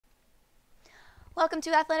Welcome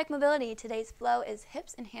to Athletic Mobility. Today's flow is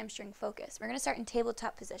hips and hamstring focus. We're going to start in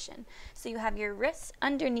tabletop position. So you have your wrists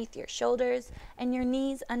underneath your shoulders and your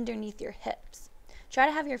knees underneath your hips. Try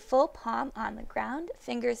to have your full palm on the ground,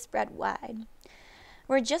 fingers spread wide.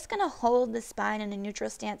 We're just going to hold the spine in a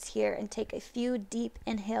neutral stance here and take a few deep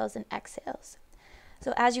inhales and exhales.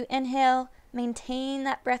 So as you inhale, maintain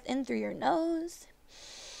that breath in through your nose.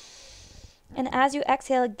 And as you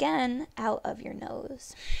exhale again, out of your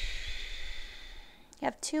nose. You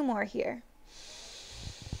have two more here.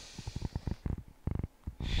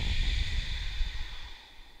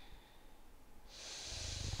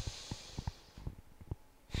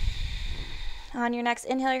 On your next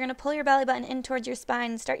inhale, you're going to pull your belly button in towards your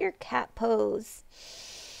spine. Start your cat pose.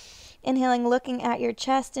 Inhaling, looking at your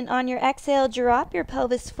chest, and on your exhale, drop your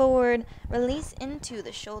pelvis forward, release into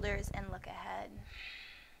the shoulders, and look ahead.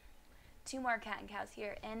 Two more cat and cows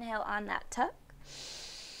here. Inhale on that tuck.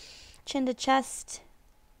 Chin to chest.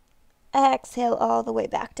 Exhale all the way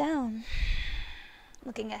back down.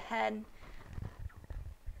 Looking ahead.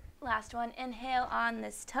 Last one. Inhale on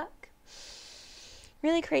this tuck.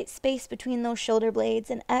 Really create space between those shoulder blades,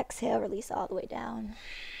 and exhale, release all the way down.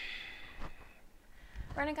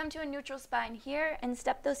 We're going to come to a neutral spine here and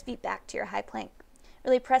step those feet back to your high plank.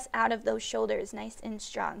 Really press out of those shoulders nice and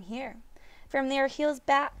strong here. From there, heels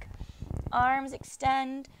back, arms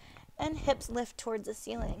extend, and hips lift towards the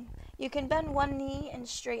ceiling. You can bend one knee and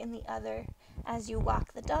straighten the other as you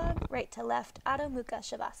walk the dog right to left, Adho Mukha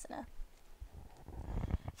Shavasana.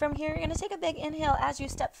 From here, you're going to take a big inhale as you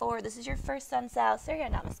step forward. This is your first Sun Sal, Surya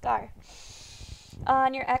Namaskar.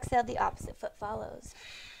 On your exhale, the opposite foot follows.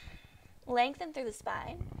 Lengthen through the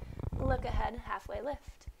spine. Look ahead, halfway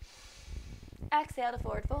lift. Exhale to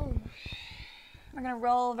forward fold. We're going to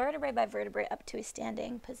roll vertebrae by vertebrae up to a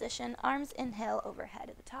standing position. Arms inhale overhead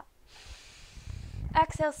at the top.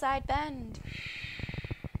 Exhale, side bend.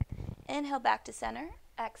 Inhale back to center.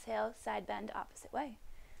 Exhale, side bend opposite way.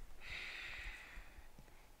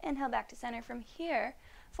 Inhale back to center. From here,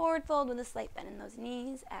 forward fold with a slight bend in those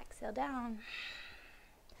knees. Exhale down.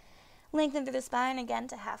 Lengthen through the spine again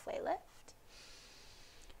to halfway lift.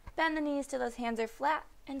 Bend the knees till those hands are flat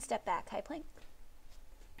and step back, high plank.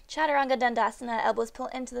 Chaturanga Dandasana, elbows pull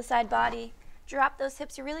into the side body. Drop those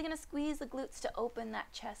hips. You're really going to squeeze the glutes to open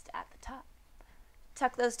that chest at the top.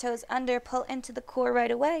 Tuck those toes under, pull into the core right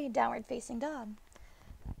away, downward facing dog.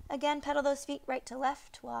 Again, pedal those feet right to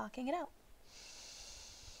left, walking it out.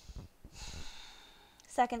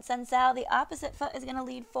 Second Sun Sal, the opposite foot is going to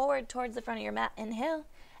lead forward towards the front of your mat. Inhale,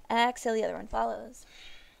 exhale, the other one follows.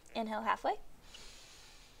 Inhale halfway.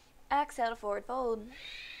 Exhale to forward fold.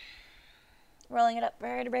 Rolling it up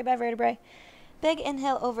vertebrae by vertebrae. Big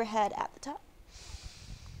inhale overhead at the top.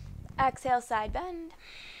 Exhale, side bend.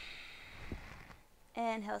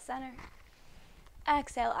 Inhale, center.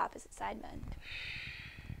 Exhale, opposite side bend.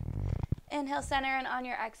 Inhale, center, and on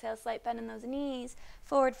your exhale, slight bend in those knees.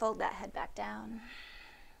 Forward fold that head back down.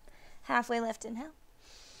 Halfway lift, inhale.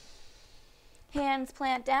 Hands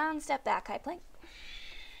plant down, step back, high plank.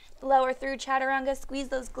 Lower through chaturanga, squeeze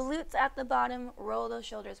those glutes at the bottom, roll those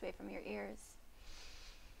shoulders away from your ears.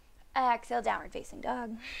 Exhale, downward facing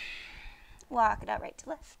dog. Walk it out right to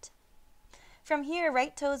left. From here,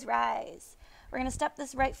 right toes rise. We're going to step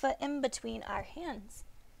this right foot in between our hands.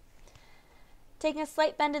 Taking a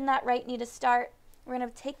slight bend in that right knee to start, we're going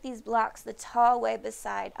to take these blocks the tall way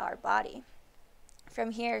beside our body.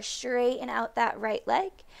 From here, straighten out that right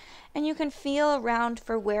leg, and you can feel around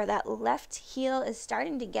for where that left heel is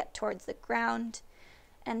starting to get towards the ground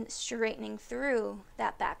and straightening through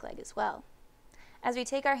that back leg as well. As we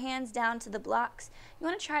take our hands down to the blocks, you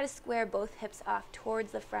want to try to square both hips off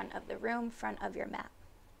towards the front of the room, front of your mat.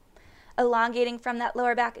 Elongating from that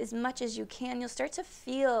lower back as much as you can, you'll start to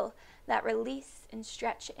feel that release and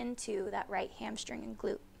stretch into that right hamstring and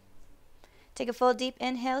glute. Take a full deep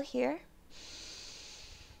inhale here.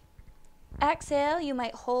 Exhale, you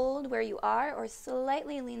might hold where you are or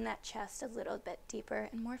slightly lean that chest a little bit deeper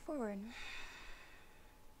and more forward.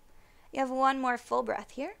 You have one more full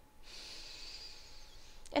breath here.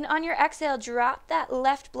 And on your exhale, drop that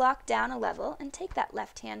left block down a level and take that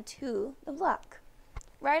left hand to the block.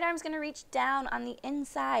 Right arm's going to reach down on the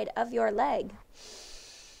inside of your leg.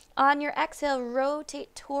 On your exhale,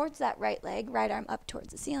 rotate towards that right leg, right arm up towards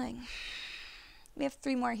the ceiling. We have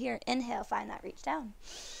three more here. Inhale, find that reach down.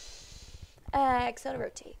 Exhale to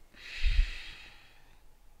rotate.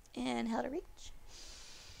 Inhale to reach.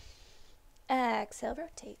 Exhale,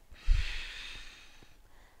 rotate.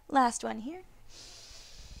 Last one here.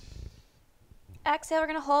 Exhale, we're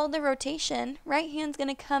going to hold the rotation. Right hand's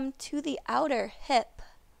going to come to the outer hip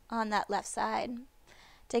on that left side.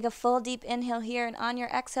 Take a full deep inhale here, and on your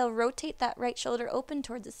exhale, rotate that right shoulder open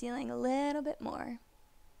towards the ceiling a little bit more.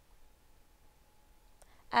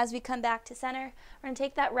 As we come back to center, we're going to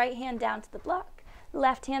take that right hand down to the block.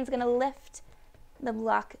 Left hand's going to lift the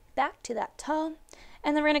block back to that tall,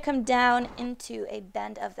 and then we're going to come down into a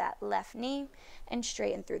bend of that left knee and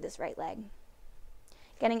straighten through this right leg.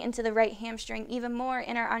 Getting into the right hamstring even more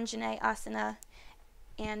in our Anjaneyasana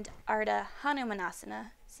and Ardha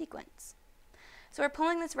Hanumanasana sequence. So we're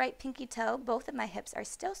pulling this right pinky toe. Both of my hips are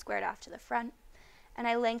still squared off to the front, and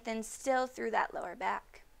I lengthen still through that lower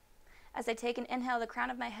back. As I take an inhale, the crown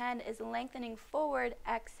of my head is lengthening forward.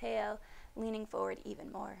 Exhale, leaning forward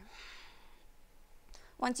even more.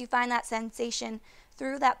 Once you find that sensation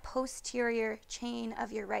through that posterior chain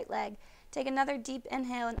of your right leg, take another deep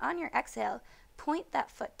inhale, and on your exhale, point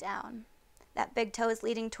that foot down. That big toe is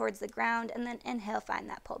leading towards the ground, and then inhale, find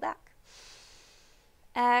that pull back.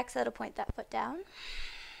 Exhale to point that foot down.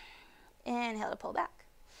 Inhale to pull back.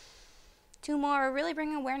 2 more. Really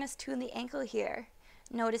bring awareness to the ankle here.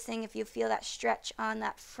 Noticing if you feel that stretch on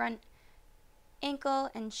that front ankle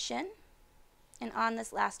and shin. And on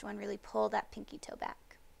this last one, really pull that pinky toe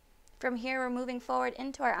back. From here, we're moving forward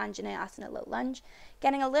into our Anjaneyasana low lunge,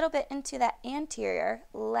 getting a little bit into that anterior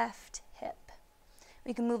left hip.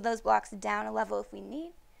 We can move those blocks down a level if we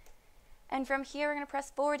need. And from here, we're going to press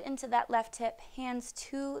forward into that left hip, hands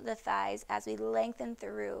to the thighs as we lengthen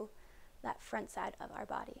through that front side of our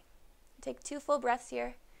body. Take 2 full breaths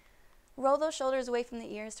here. Roll those shoulders away from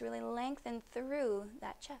the ears to really lengthen through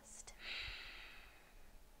that chest.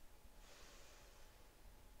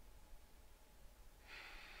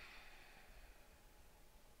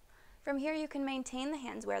 From here, you can maintain the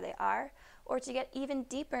hands where they are, or to get even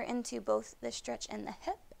deeper into both the stretch in the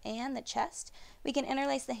hip and the chest, we can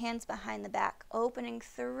interlace the hands behind the back, opening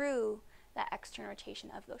through that external rotation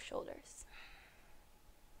of those shoulders.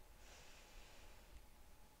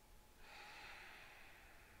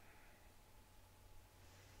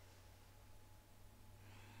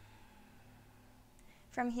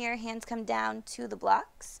 From here, hands come down to the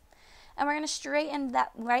blocks. And we're going to straighten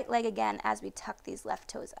that right leg again as we tuck these left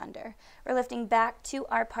toes under. We're lifting back to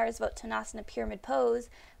our Parsvottanasana pyramid pose,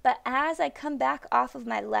 but as I come back off of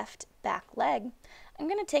my left back leg, I'm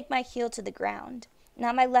going to take my heel to the ground.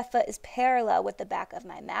 Now my left foot is parallel with the back of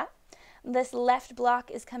my mat. This left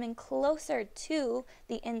block is coming closer to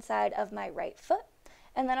the inside of my right foot,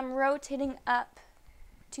 and then I'm rotating up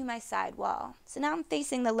to my side wall. So now I'm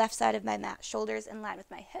facing the left side of my mat, shoulders in line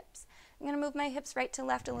with my hips. I'm going to move my hips right to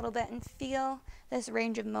left a little bit and feel this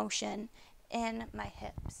range of motion in my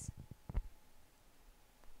hips.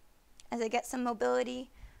 As I get some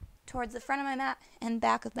mobility towards the front of my mat and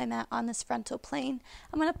back of my mat on this frontal plane,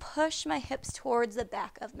 I'm going to push my hips towards the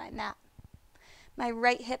back of my mat. My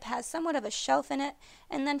right hip has somewhat of a shelf in it,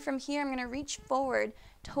 and then from here I'm going to reach forward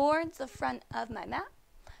towards the front of my mat,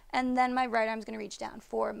 and then my right arm is going to reach down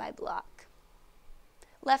for my block.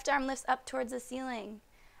 Left arm lifts up towards the ceiling.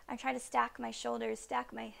 I try to stack my shoulders,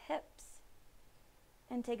 stack my hips,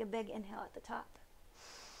 and take a big inhale at the top.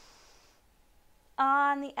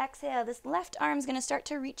 On the exhale, this left arm is going to start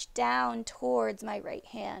to reach down towards my right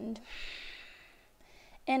hand.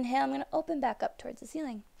 Inhale, I'm going to open back up towards the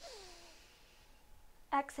ceiling.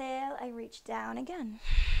 Exhale, I reach down again.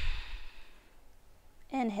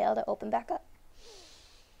 Inhale to open back up.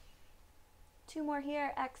 2 more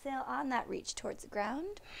here. Exhale on that reach towards the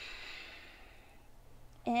ground.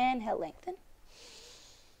 Inhale, lengthen.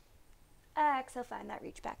 Exhale, find that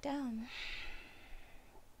reach back down.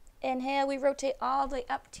 Inhale, we rotate all the way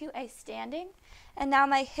up to a standing. And now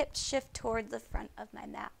my hips shift towards the front of my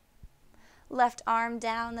mat. Left arm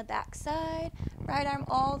down the back side. Right arm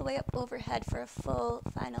all the way up overhead for a full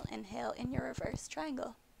final inhale in your reverse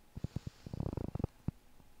triangle.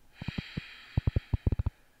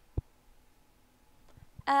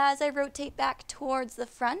 As I rotate back towards the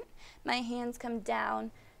front, my hands come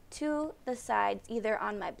down to the sides, either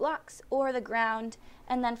on my blocks or the ground,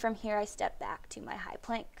 and then from here I step back to my high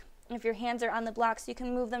plank. If your hands are on the blocks, you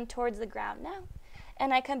can move them towards the ground now,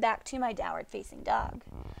 and I come back to my downward facing dog.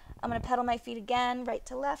 I'm going to pedal my feet again, right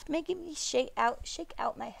to left, making me shake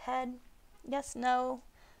out my head. Yes, no,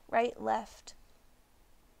 right, left.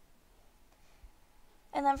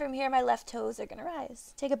 And then from here, my left toes are going to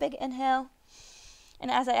rise. Take a big inhale. And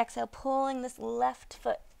as I exhale, pulling this left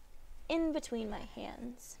foot in between my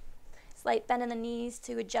hands. Slight bend in the knees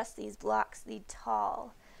to adjust these blocks the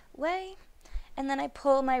tall way. And then I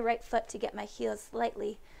pull my right foot to get my heels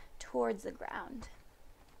slightly towards the ground.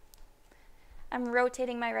 I'm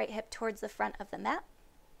rotating my right hip towards the front of the mat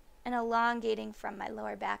and elongating from my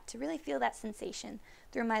lower back to really feel that sensation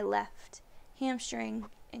through my left hamstring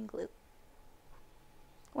and glute.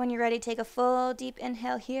 When you're ready, take a full deep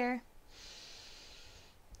inhale here.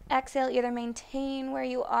 Exhale, either maintain where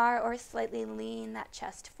you are or slightly lean that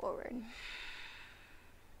chest forward.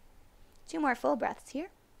 2 more full breaths here.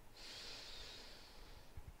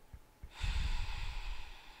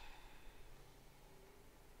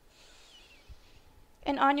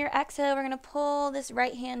 And on your exhale, we're going to pull this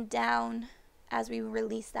right hand down as we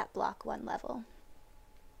release that block 1 level.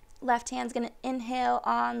 Left hand's going to inhale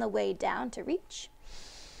on the way down to reach.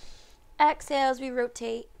 Exhale as we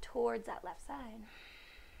rotate towards that left side.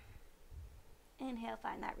 Inhale,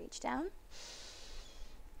 find that reach down.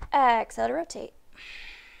 Exhale to rotate.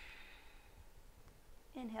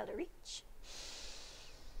 Inhale to reach.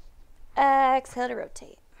 Exhale to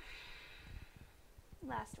rotate.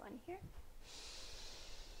 Last one here.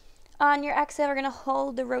 On your exhale, we're going to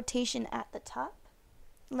hold the rotation at the top.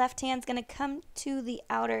 Left hand's going to come to the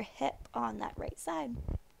outer hip on that right side.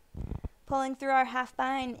 Pulling through our half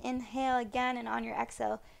bind, inhale again, and on your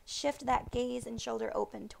exhale, shift that gaze and shoulder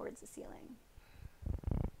open towards the ceiling.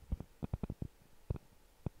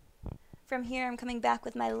 From here, I'm coming back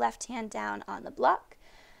with my left hand down on the block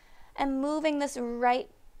and moving this right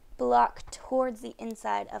block towards the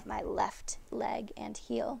inside of my left leg and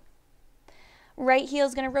heel. Right heel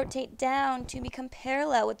is going to rotate down to become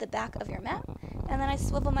parallel with the back of your mat, and then I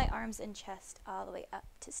swivel my arms and chest all the way up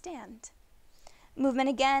to stand. Movement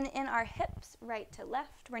again in our hips, right to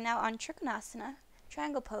left. We're now on Trikonasana,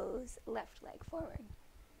 triangle pose, left leg forward.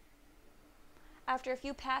 After a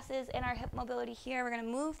few passes in our hip mobility here, we're going to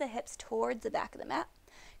move the hips towards the back of the mat,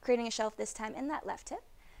 creating a shelf this time in that left hip,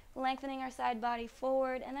 lengthening our side body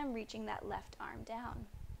forward, and then reaching that left arm down.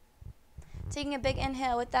 Taking a big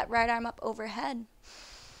inhale with that right arm up overhead.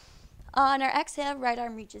 On our exhale, right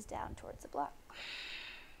arm reaches down towards the block.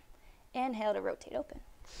 Inhale to rotate open.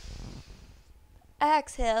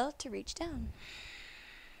 Exhale to reach down.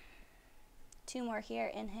 2 more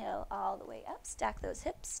here. Inhale all the way up. Stack those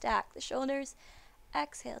hips, stack the shoulders.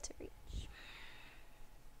 Exhale to reach.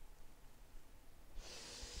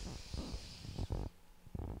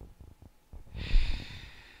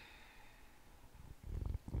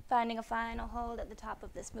 Finding a final hold at the top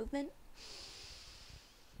of this movement.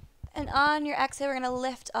 And on your exhale, we're going to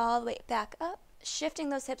lift all the way back up, shifting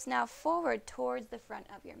those hips now forward towards the front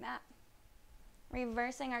of your mat.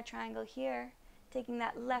 Reversing our triangle here, taking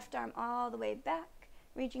that left arm all the way back,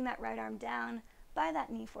 reaching that right arm down by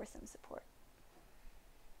that knee for some support.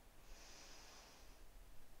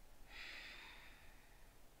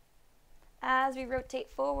 As we rotate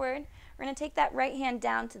forward, we're going to take that right hand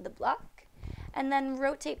down to the block and then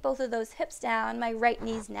rotate both of those hips down. My right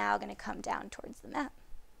knee's now going to come down towards the mat.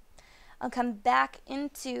 I'll come back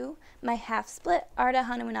into my half split, Ardha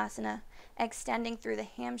Hanumanasana, extending through the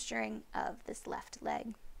hamstring of this left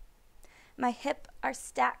leg. My hips are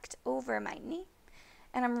stacked over my knee,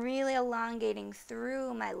 and I'm really elongating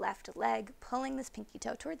through my left leg, pulling this pinky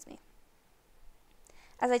toe towards me.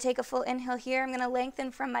 As I take a full inhale here, I'm going to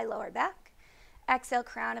lengthen from my lower back. Exhale,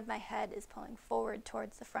 crown of my head is pulling forward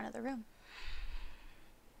towards the front of the room.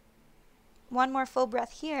 1 more full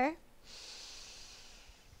breath here.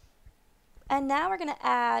 And now we're going to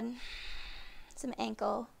add some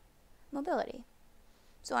ankle mobility.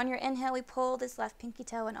 So on your inhale, we pull this left pinky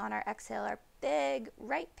toe, and on our exhale, our big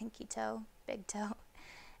right pinky toe, big toe,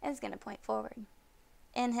 is going to point forward.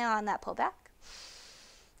 Inhale on that, pull back.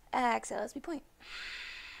 Exhale as we point.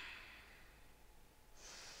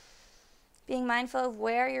 Being mindful of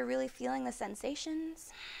where you're really feeling the sensations,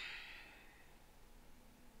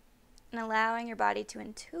 and allowing your body to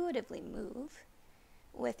intuitively move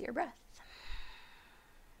with your breath.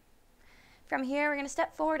 From here, we're going to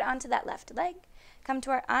step forward onto that left leg, come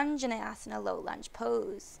to our Anjaneyasana low lunge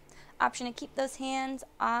pose. Option to keep those hands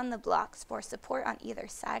on the blocks for support on either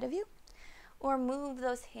side of you, or move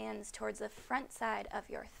those hands towards the front side of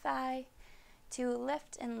your thigh to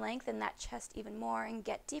lift and lengthen that chest even more and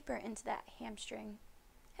get deeper into that hamstring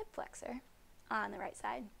hip flexor on the right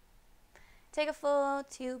side. Take a full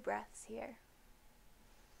 2 breaths here.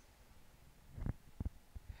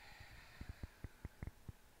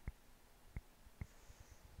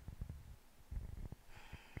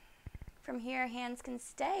 From here, hands can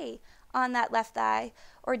stay on that left thigh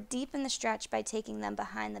or deepen the stretch by taking them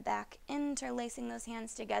behind the back, interlacing those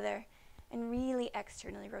hands together and really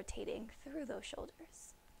externally rotating through those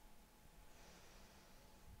shoulders.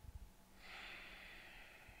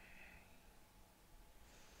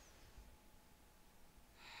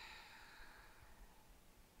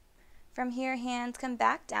 From here, hands come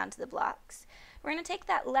back down to the blocks. We're going to take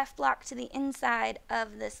that left block to the inside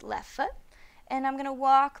of this left foot And I'm going to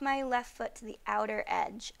walk my left foot to the outer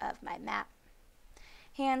edge of my mat.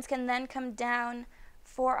 Hands can then come down,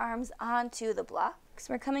 forearms onto the blocks.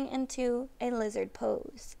 We're coming into a lizard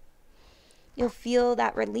pose. You'll feel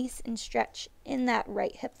that release and stretch in that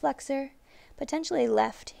right hip flexor, potentially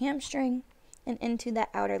left hamstring, and into that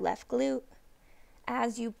outer left glute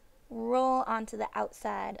as you roll onto the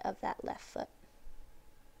outside of that left foot.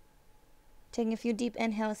 Taking a few deep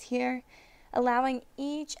inhales here, allowing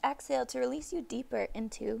each exhale to release you deeper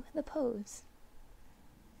into the pose.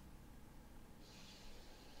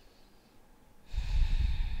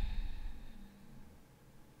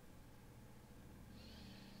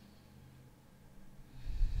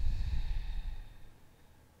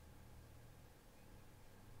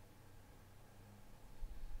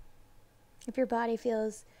 If your body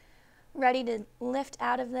feels ready to lift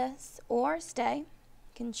out of this or stay, you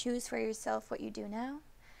can choose for yourself what you do now.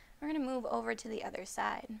 We're going to move over to the other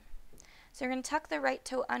side. So you're going to tuck the right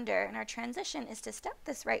toe under, and our transition is to step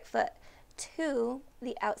this right foot to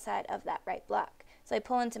the outside of that right block. So I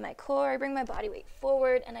pull into my core, I bring my body weight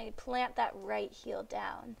forward, and I plant that right heel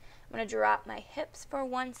down. I'm going to drop my hips for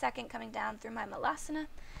 1 second, coming down through my malasana,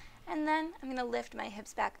 and then I'm going to lift my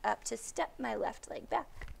hips back up to step my left leg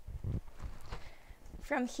back.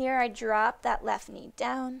 From here, I drop that left knee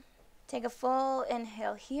down, take a full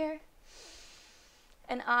inhale here,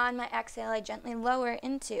 and on my exhale, I gently lower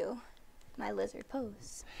into my lizard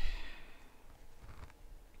pose.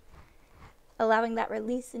 Allowing that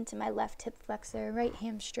release into my left hip flexor, right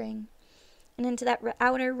hamstring, and into that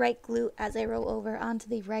outer right glute as I roll over onto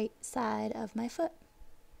the right side of my foot.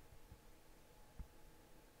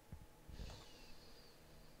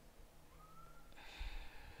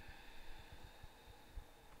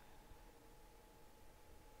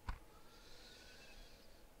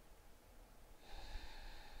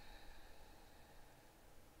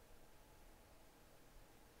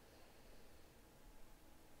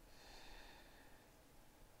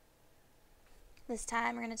 This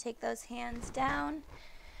time we're going to take those hands down, and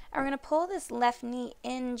we're going to pull this left knee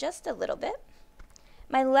in just a little bit.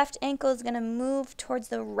 My left ankle is going to move towards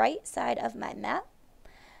the right side of my mat,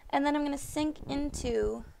 and then I'm going to sink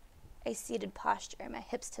into a seated posture, my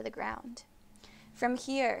hips to the ground. From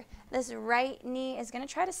here, this right knee is going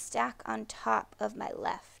to try to stack on top of my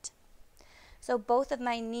left. So both of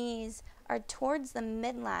my knees are towards the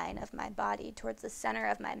midline of my body, towards the center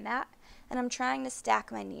of my mat, and I'm trying to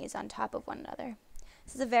stack my knees on top of one another.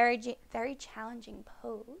 This is a very challenging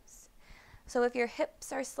pose. So if your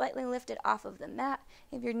hips are slightly lifted off of the mat,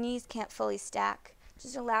 if your knees can't fully stack,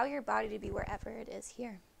 just allow your body to be wherever it is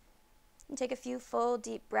here. And take a few full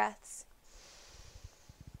deep breaths.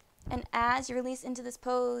 And as you release into this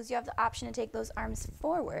pose, you have the option to take those arms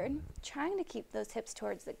forward, trying to keep those hips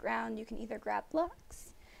towards the ground. You can either grab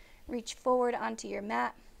blocks, reach forward onto your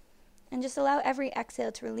mat, and just allow every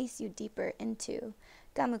exhale to release you deeper into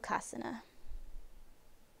Gomukhasana.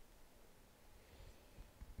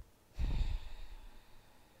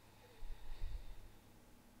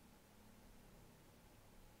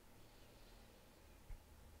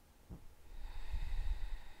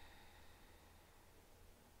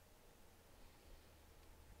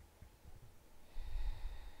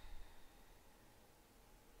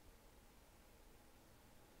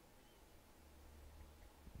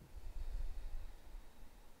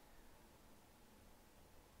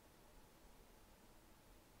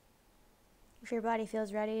 If your body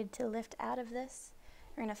feels ready to lift out of this,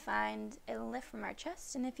 we're going to find a lift from our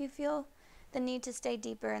chest. And if you feel the need to stay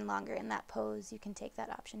deeper and longer in that pose, you can take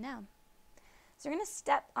that option now. So we're going to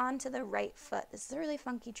step onto the right foot. This is a really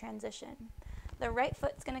funky transition. The right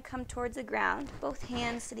foot's going to come towards the ground, both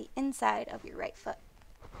hands to the inside of your right foot.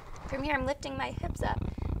 From here, I'm lifting my hips up,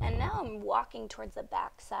 and now I'm walking towards the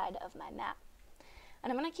back side of my mat.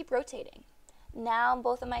 And I'm going to keep rotating. Now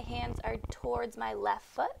both of my hands are towards my left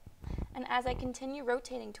foot. And as I continue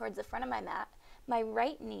rotating towards the front of my mat, my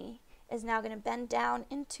right knee is now going to bend down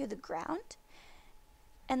into the ground,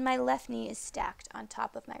 and my left knee is stacked on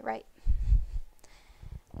top of my right.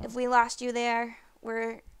 If we lost you there,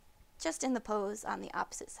 we're just in the pose on the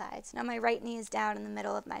opposite side. So now my right knee is down in the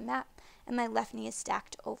middle of my mat, and my left knee is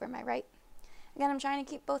stacked over my right. Again, I'm trying to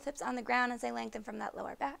keep both hips on the ground as I lengthen from that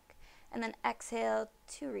lower back, and then exhale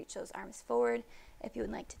to reach those arms forward if you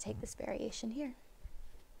would like to take this variation here.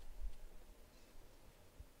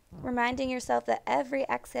 Reminding yourself that every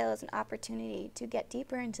exhale is an opportunity to get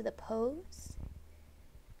deeper into the pose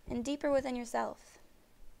and deeper within yourself.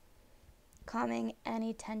 Calming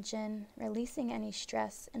any tension, releasing any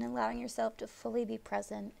stress, and allowing yourself to fully be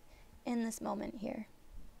present in this moment here.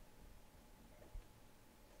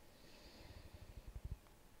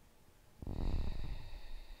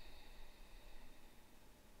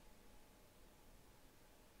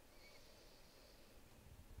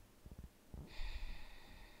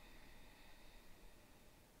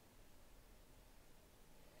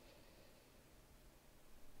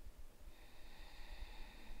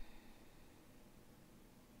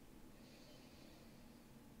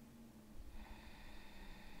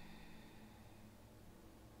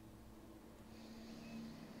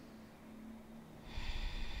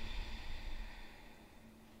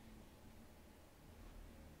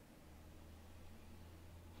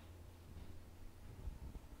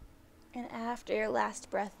 And after your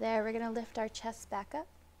last breath there, we're going to lift our chest back up.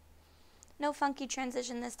 No funky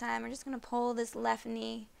transition this time. We're just going to pull this left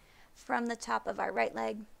knee from the top of our right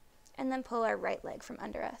leg and then pull our right leg from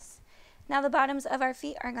under us. Now the bottoms of our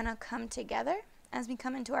feet are going to come together as we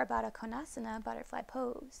come into our Baddha Konasana, butterfly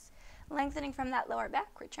pose. Lengthening from that lower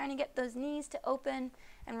back, we're trying to get those knees to open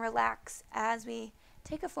and relax as we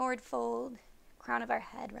take a forward fold. Crown of our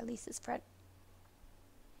head releases front.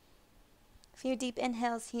 A few deep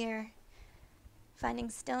inhales here,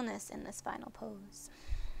 finding stillness in this final pose.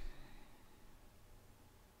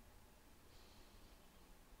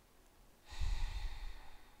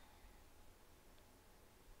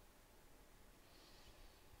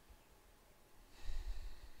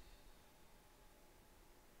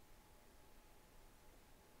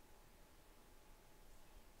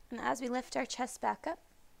 And as we lift our chest back up,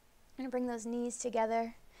 we're going to bring those knees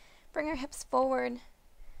together, bring our hips forward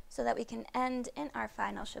so that we can end in our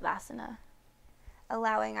final Shavasana,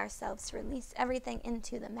 allowing ourselves to release everything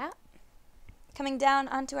into the mat. Coming down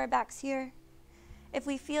onto our backs here. If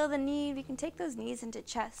we feel the need, we can take those knees into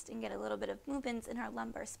chest and get a little bit of movements in our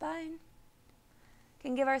lumbar spine.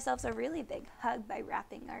 Can give ourselves a really big hug by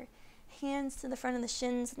wrapping our hands to the front of the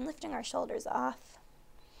shins and lifting our shoulders off.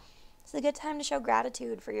 It's a good time to show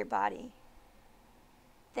gratitude for your body.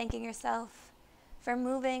 Thanking yourself for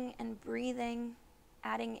moving and breathing,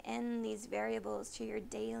 adding in these variables to your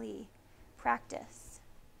daily practice.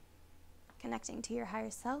 Connecting to your higher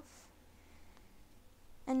self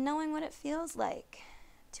and knowing what it feels like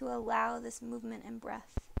to allow this movement and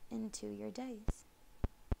breath into your days.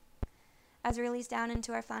 As we release down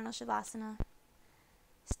into our final Shavasana,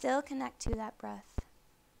 still connect to that breath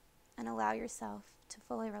and allow yourself to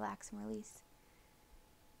fully relax and release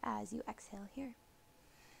as you exhale here.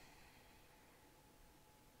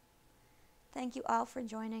 Thank you all for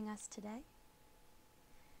joining us today.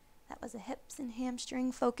 That was a hips and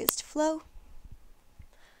hamstring focused flow.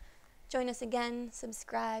 Join us again,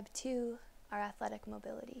 subscribe to our athletic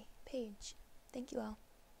mobility page. Thank you all.